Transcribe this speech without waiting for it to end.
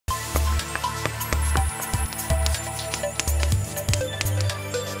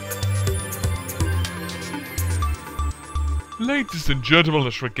Ladies and gentlemen,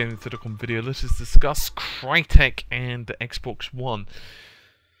 let's get into the video. Let us discuss Crytek and the Xbox One.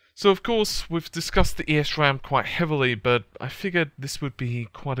 So of course, we've discussed the esRAM quite heavily, but I figured this would be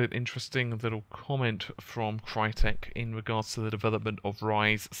quite an interesting little comment from Crytek in regards to the development of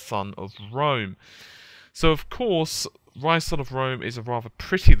Ryse, Son of Rome. So of course, Ryse, Son of Rome is a rather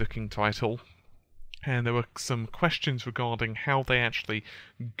pretty looking title, and there were some questions regarding how they actually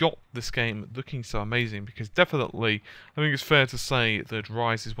got this game looking so amazing, because definitely, I think it's fair to say that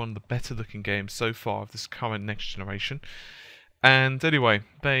Ryse is one of the better looking games so far of this current next generation. And anyway,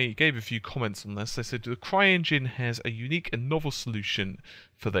 they gave a few comments on this. They said the CryEngine has a unique and novel solution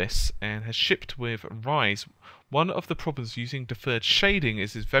for this and has shipped with Ryse. One of the problems using deferred shading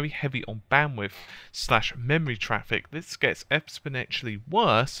is it's very heavy on bandwidth / memory traffic. This gets exponentially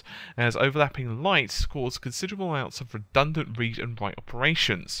worse as overlapping lights cause considerable amounts of redundant read and write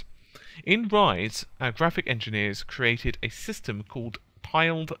operations. In Ryse, our graphic engineers created a system called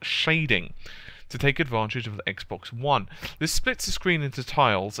tiled shading to take advantage of the Xbox One. This splits the screen into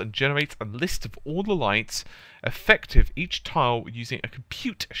tiles and generates a list of all the lights effective each tile using a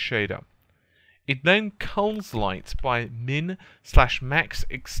compute shader. It then culls lights by min/max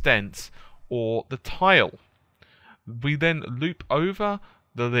extents or the tile. We then loop over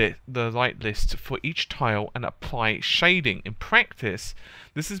the light list for each tile and apply shading. In practice,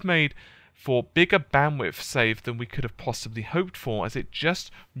 this is made for bigger bandwidth save than we could have possibly hoped for, as it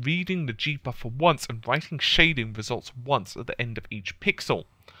just reading the Gbuffer once and writing shading results once at the end of each pixel.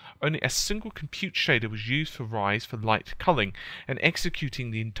 Only a single compute shader was used for Ryse for light culling and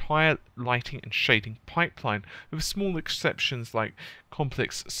executing the entire lighting and shading pipeline, with small exceptions like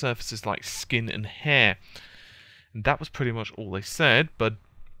complex surfaces like skin and hair. And that was pretty much all they said, but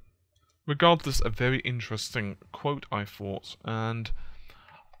regardless, a very interesting quote, I thought. And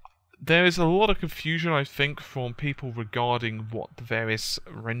there is a lot of confusion, I think, from people regarding what the various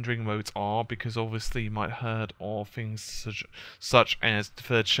rendering modes are, because obviously you might have heard of things such as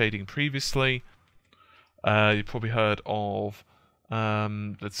deferred shading previously. You probably heard of,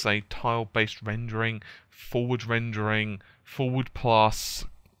 let's say, tile-based rendering, forward plus,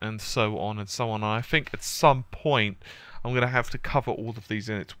 and so on and so on. And I think at some point I'm going to have to cover all of these,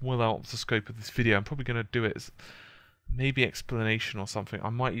 and it's well out of the scope of this video. I'm probably going to do it as maybe explanation or something. I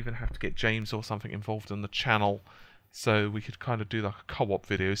might even have to get James or something involved in the channel, so we could kind of do like a co-op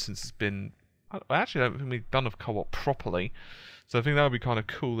video, since it's been... I actually don't think we've done a co-op properly, so I think that would be kind of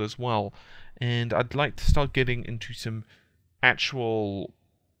cool as well. And I'd like to start getting into some actual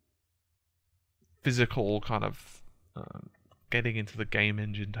physical kind of getting into the game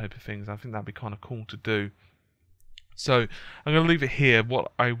engine type of things. I think that'd be kind of cool to do. So I'm going to leave it here.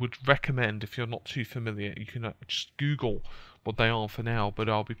 What I would recommend, if you're not too familiar, you can just Google what they are for now, but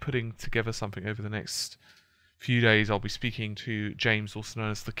I'll be putting together something over the next few days. I'll be speaking to James, also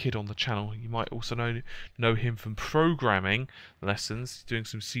known as the Kid on the channel. You might also know him from programming lessons. He's doing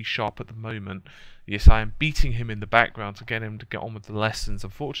some C# at the moment. Yes, I am beating him in the background to get him to get on with the lessons.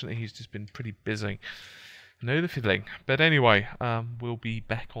 Unfortunately, he's just been pretty busy. Know the feeling. But anyway, we'll be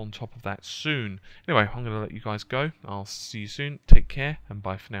back on top of that soon. Anyway, I'm going to let you guys go. I'll see you soon. Take care, and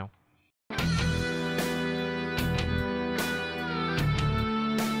bye for now.